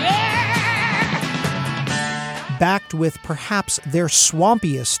 Yeah! Backed with perhaps their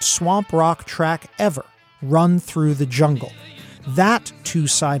swampiest swamp rock track ever, Run Through the Jungle. That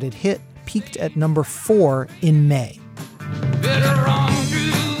 2-sided hit peaked at number 4 in May. Better run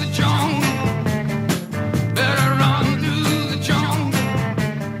through the jungle. Better run through the jungle.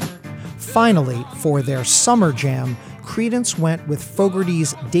 Finally, for their summer jam, Creedence went with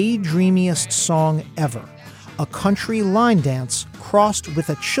Fogerty's daydreamiest song ever, a country line dance crossed with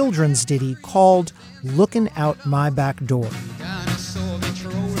a children's ditty called Lookin' Out My Back Door. Dinosaur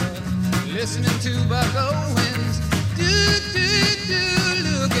Victrola, listening to Buck Owens.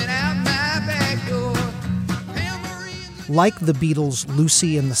 Looking out my back door. Like the Beatles'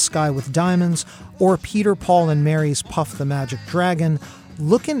 Lucy in the Sky with Diamonds or Peter, Paul and Mary's Puff the Magic Dragon,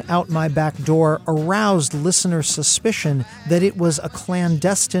 Lookin' Out My Back Door aroused listener suspicion that it was a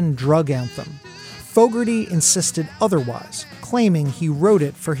clandestine drug anthem. Fogerty insisted otherwise, claiming he wrote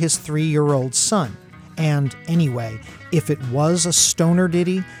it for his 3-year-old son. And anyway, if it was a stoner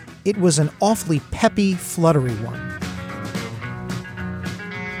ditty, it was an awfully peppy, fluttery one.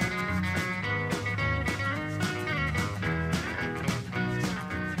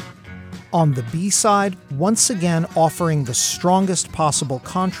 On the B-side, once again offering the strongest possible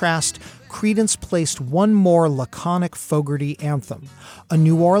contrast, Creedence placed one more laconic Fogerty anthem, a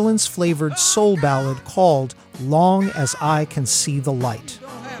New Orleans-flavored soul ballad called Long As I Can See the Light.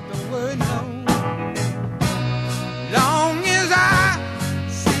 Long as I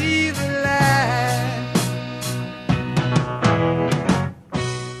see the light.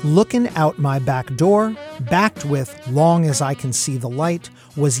 Lookin' Out My Back Door, backed with Long As I Can See the Light,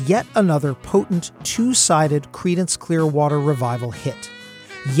 was yet another potent 2-sided Creedence Clearwater Revival hit.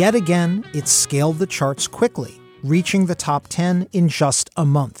 Yet again, it scaled the charts quickly, reaching the top 10 in just a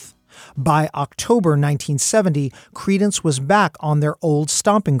month. By October 1970, Creedence was back on their old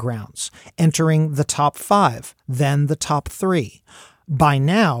stomping grounds, entering the top 5, then the top 3. By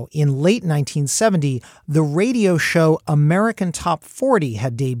now, in late 1970, the radio show American Top 40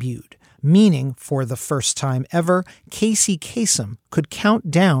 had debuted, meaning, for the first time ever, Casey Kasem could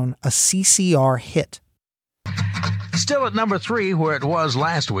count down a CCR hit. Still at number 3, where it was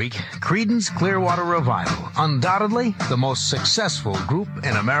last week, Creedence Clearwater Revival, undoubtedly the most successful group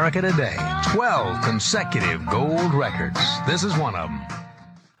in America today. 12 consecutive gold records. This is one of them.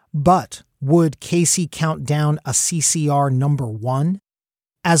 But would Casey count down a CCR number 1?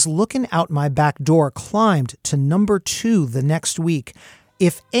 As Lookin' Out My Back Door climbed to number 2 the next week,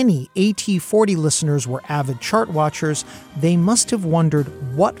 if any AT40 listeners were avid chart watchers, they must have wondered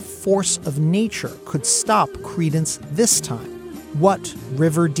what force of nature could stop Creedence this time. What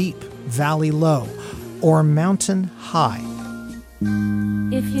river deep, valley low, or mountain high?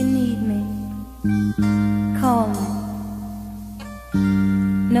 If you need me, call me.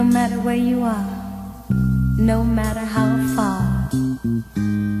 No matter where you are, no matter how far,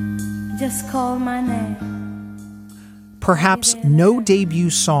 just call my name. Perhaps no debut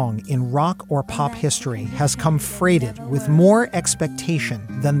song in rock or pop history has come freighted with more expectation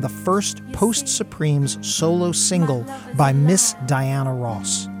than the first Post-Supremes solo single by Miss Diana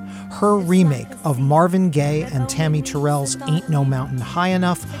Ross. Her remake of Marvin Gaye and Tammy Terrell's Ain't No Mountain High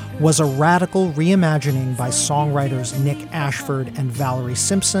Enough was a radical reimagining by songwriters Nick Ashford and Valerie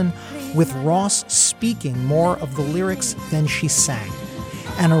Simpson, with Ross speaking more of the lyrics than she sang.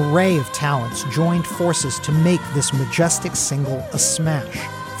 An array of talents joined forces to make this majestic single a smash,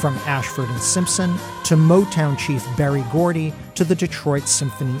 from Ashford and Simpson to Motown chief Berry Gordy to the Detroit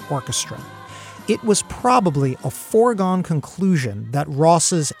Symphony Orchestra. It was probably a foregone conclusion that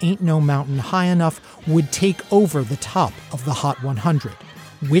Ross's Ain't No Mountain High Enough would take over the top of the Hot 100,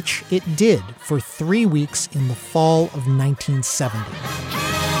 which it did for 3 weeks in the fall of 1970.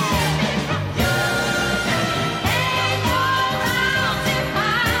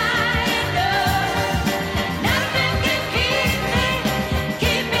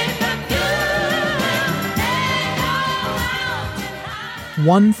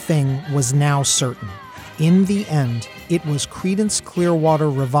 One thing was now certain. In the end, it was Creedence Clearwater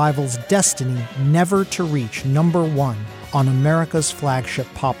Revival's destiny never to reach number 1 on America's flagship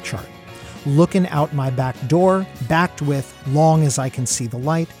pop chart. Looking Out My Back Door, backed with Long As I Can See the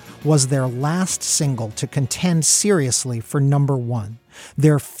Light, was their last single to contend seriously for number 1,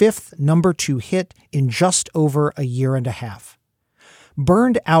 their 5th number 2 hit in just over a year and a half.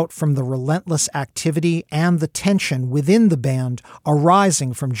 Burned out from the relentless activity and the tension within the band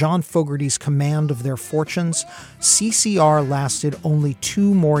arising from John Fogerty's command of their fortunes, CCR lasted only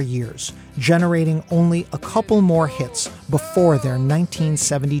 2 more years, generating only a couple more hits before their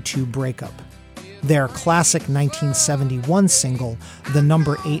 1972 breakup. Their classic 1971 single, the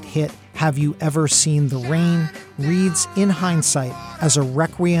number 8 hit Have You Ever Seen the Rain, reads in hindsight as a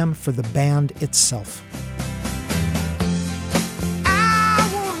requiem for the band itself.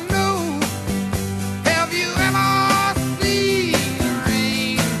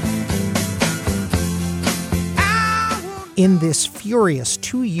 In this furious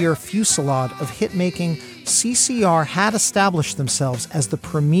 2-year fusillade of hit-making, CCR had established themselves as the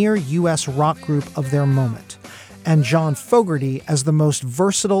premier U.S. rock group of their moment, and John Fogerty as the most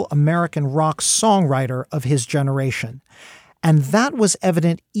versatile American rock songwriter of his generation. And that was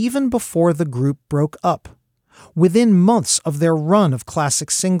evident even before the group broke up. Within months of their run of classic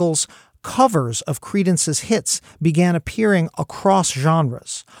singles, covers of Creedence's hits began appearing across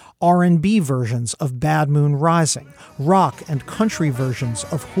genres. R&B versions of Bad Moon Rising, rock and country versions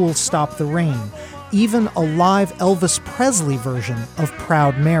of Who'll Stop the Rain, even a live Elvis Presley version of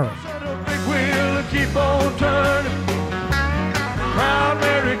Proud Mary.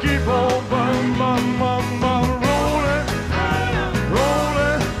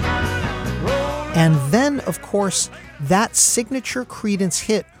 And then, of course, that signature Creedence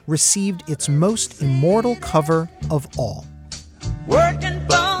hit received its most immortal cover of all. Working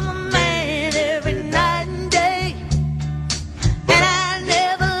for the man every night and day, and I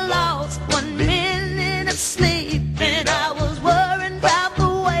never lost 1 minute of sleep, and I was worried about the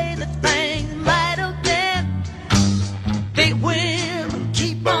way that things might have been. They will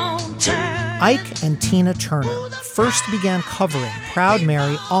keep on turning. Ike and Tina Turner first began covering Proud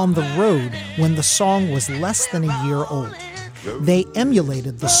Mary on the road when the song was less than a year old. They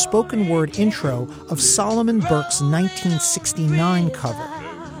emulated the spoken word intro of Solomon Burke's 1969 cover.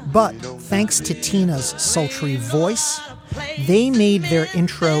 But thanks to Tina's sultry voice, they made their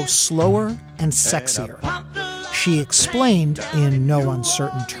intro slower and sexier. She explained, in no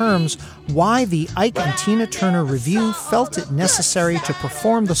uncertain terms, why the Ike and Tina Turner Review felt it necessary to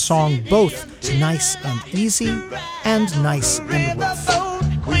perform the song both nice and easy and nice and rough.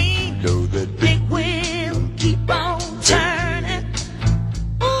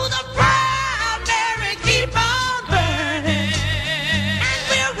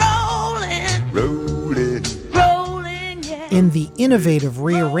 In the innovative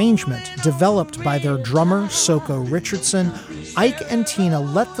rearrangement developed by their drummer, Soko Richardson, Ike and Tina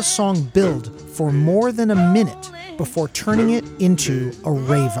let the song build for more than a minute before turning it into a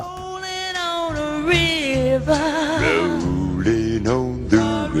rave-up. Rolling on the river. Rolling on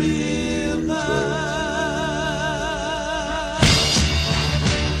the river.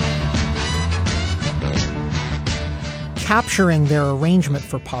 Capturing their arrangement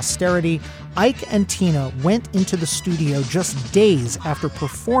for posterity, Ike and Tina went into the studio just days after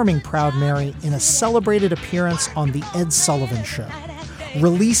performing Proud Mary in a celebrated appearance on The Ed Sullivan Show.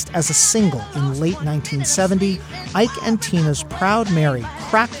 Released as a single in late 1970, Ike and Tina's Proud Mary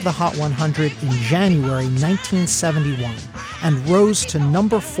cracked the Hot 100 in January 1971 and rose to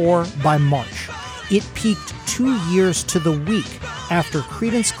number 4 by March. It peaked 2 years to the week after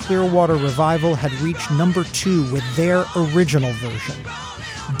Creedence Clearwater Revival had reached number 2 with their original version.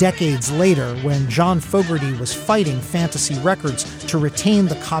 Decades later, when John Fogerty was fighting Fantasy Records to retain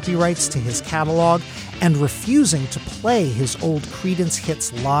the copyrights to his catalog and refusing to play his old Creedence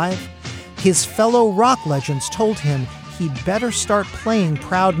hits live, his fellow rock legends told him he'd better start playing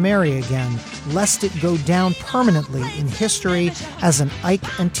Proud Mary again, lest it go down permanently in history as an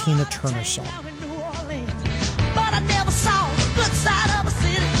Ike and Tina Turner song. But I never saw the good side of a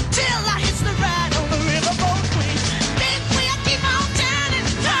city till I hitched the ride on the riverboat queen. Then we'll keep on turning,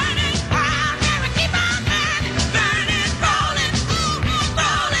 turning. Proud Mary, keep on burning, burning, rolling,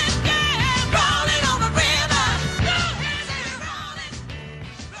 rolling, yeah, rolling on the river.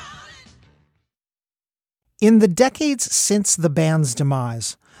 In the decades since the band's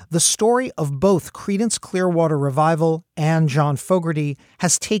demise, the story of both Creedence Clearwater Revival and John Fogerty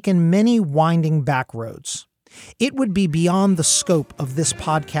has taken many winding back roads. It would be beyond the scope of this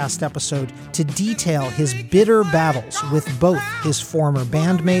podcast episode to detail his bitter battles with both his former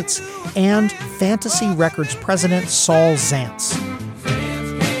bandmates and Fantasy Records president Saul Zaentz.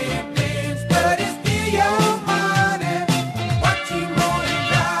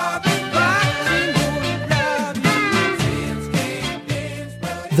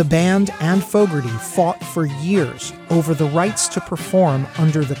 The band and Fogerty fought for years over the rights to perform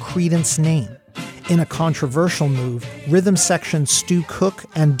under the Creedence name. In a controversial move, rhythm section Stu Cook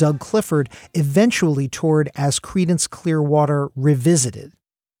and Doug Clifford eventually toured as Creedence Clearwater Revisited.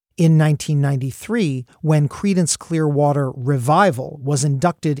 In 1993, when Creedence Clearwater Revival was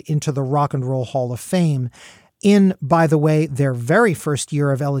inducted into the Rock and Roll Hall of Fame, in, by the way, their very first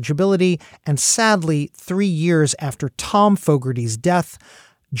year of eligibility, and sadly 3 years after Tom Fogerty's death,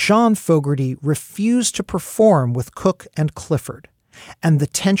 John Fogerty refused to perform with Cook and Clifford, and the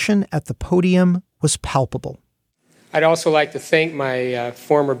tension at the podium was palpable. I'd also like to thank my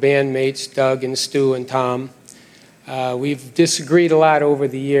former bandmates, Doug and Stu and Tom. We've disagreed a lot over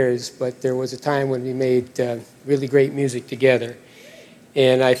the years, but there was a time when we made really great music together.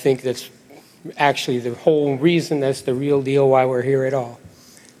 And I think that's actually the whole reason, that's the real deal why we're here at all.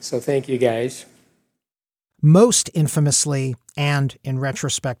 So thank you, guys. Most infamously, and in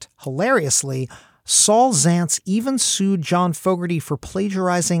retrospect, hilariously, Saul Zaentz even sued John Fogerty for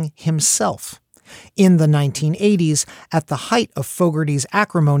plagiarizing himself. In the 1980s, at the height of Fogerty's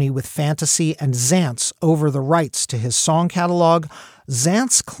acrimony with Fantasy and Zaentz over the rights to his song catalog,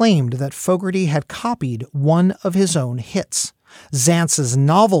 Zaentz claimed that Fogerty had copied one of his own hits. Zaentz's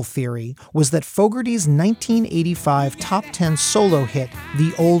novel theory was that Fogerty's 1985 top 10 solo hit,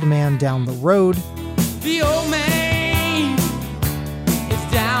 The Old Man Down the Road, The old man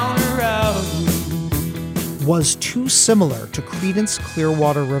is down the road, was too similar to Creedence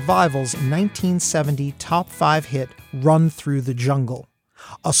Clearwater Revival's 1970 top 5 hit Run Through the Jungle,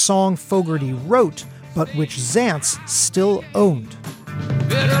 a song Fogerty wrote but which Zaentz still owned.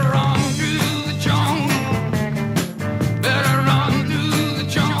 better run through the jungle, better run through the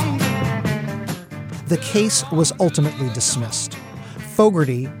jungle. The case was ultimately dismissed.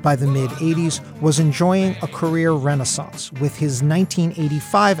 Fogerty, by the mid-'80s, was enjoying a career renaissance with his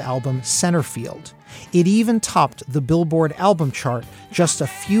 1985 album Centerfield. It even topped the Billboard album chart just a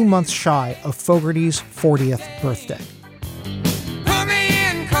few months shy of Fogerty's 40th birthday. Put me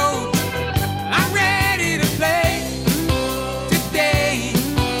in, coach, I'm ready to play today.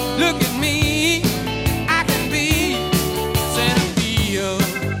 Look at me, I can be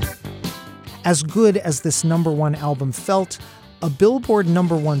Centerfield. As good as this #1 album felt, a Billboard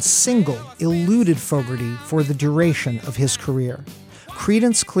 #1 single eluded Fogerty for the duration of his career.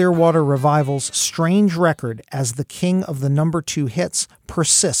 Creedence Clearwater Revival's strange record as the king of the #2 hits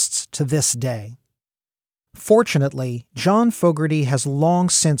persists to this day. Fortunately, John Fogerty has long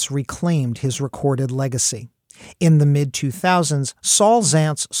since reclaimed his recorded legacy. In the mid-2000s, Saul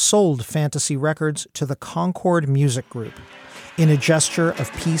Zaentz sold Fantasy Records to the Concord Music Group. In a gesture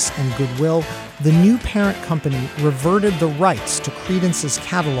of peace and goodwill, the new parent company reverted the rights to Creedence's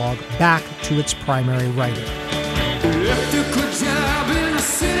catalog back to its primary writer. Left a good job in the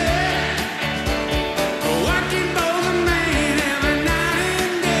city, working for the man every night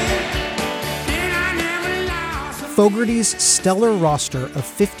and day. Then I never lost. Fogerty's stellar roster of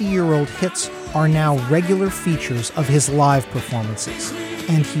 50-year-old hits are now regular features of his live performances,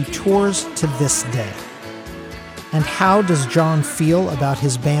 and he tours to this day. And how does John feel about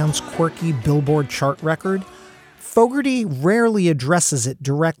his band's quirky Billboard chart record? Fogerty rarely addresses it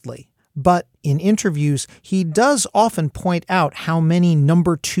directly, but in interviews, he does often point out how many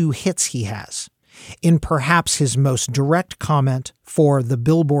 #2 hits he has. In perhaps his most direct comment for the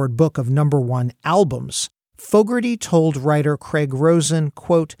Billboard Book of #1 albums, Fogerty told writer Craig Rosen,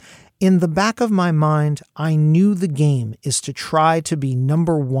 quote, "In the back of my mind, I knew the game is to try to be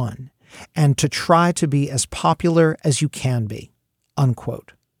 #1 and to try to be as popular as you can be,"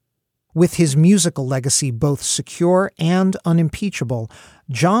 unquote. With his musical legacy both secure and unimpeachable,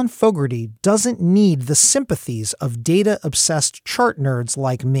 John Fogerty doesn't need the sympathies of data-obsessed chart nerds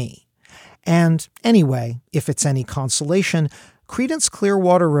like me. And anyway, if it's any consolation, Creedence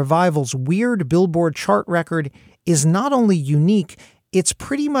Clearwater Revival's weird Billboard chart record is not only unique, it's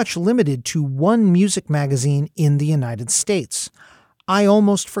pretty much limited to one music magazine in the United States. I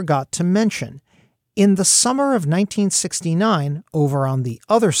almost forgot to mention, in the summer of 1969, over on the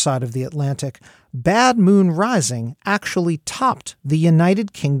other side of the Atlantic, Bad Moon Rising actually topped the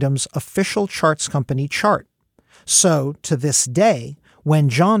United Kingdom's official charts company chart. So, to this day, When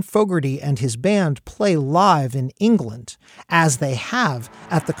John Fogerty and his band play live in England, as they have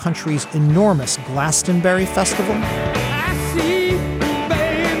at the country's enormous Glastonbury Festival,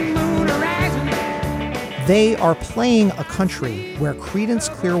 they are playing a country where Creedence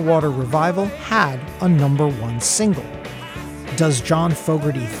Clearwater Revival had a #1 single. Does John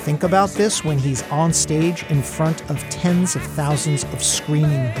Fogerty think about this when he's on stage in front of tens of thousands of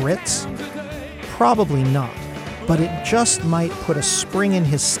screaming Brits? Probably not, but it just might put a spring in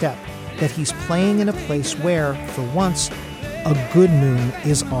his step that he's playing in a place where, for once, a good moon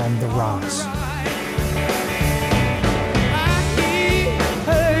is on the rise.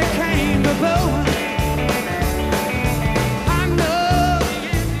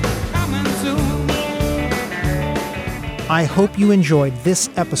 I hope you enjoyed this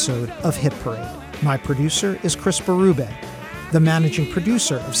episode of Hit Parade. My producer is Chris Berube. The managing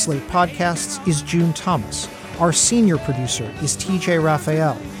producer of Slate Podcasts is June Thomas. Our senior producer is TJ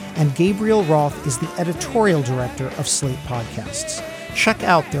Raphael. And Gabriel Roth is the editorial director of Slate Podcasts. Check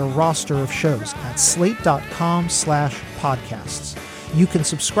out their roster of shows at slate.com/podcasts. You can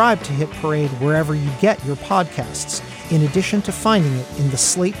subscribe to Hit Parade wherever you get your podcasts, in addition to finding it in the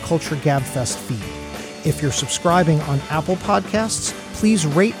Slate Culture Gabfest feed. If you're subscribing on Apple Podcasts, please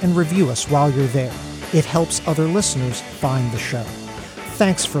rate and review us while you're there. It helps other listeners find the show.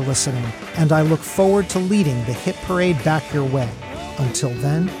 Thanks for listening, and I look forward to leading the Hit Parade back your way. Until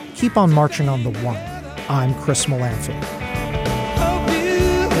then, keep on marching on the one. I'm Chris Molanphy.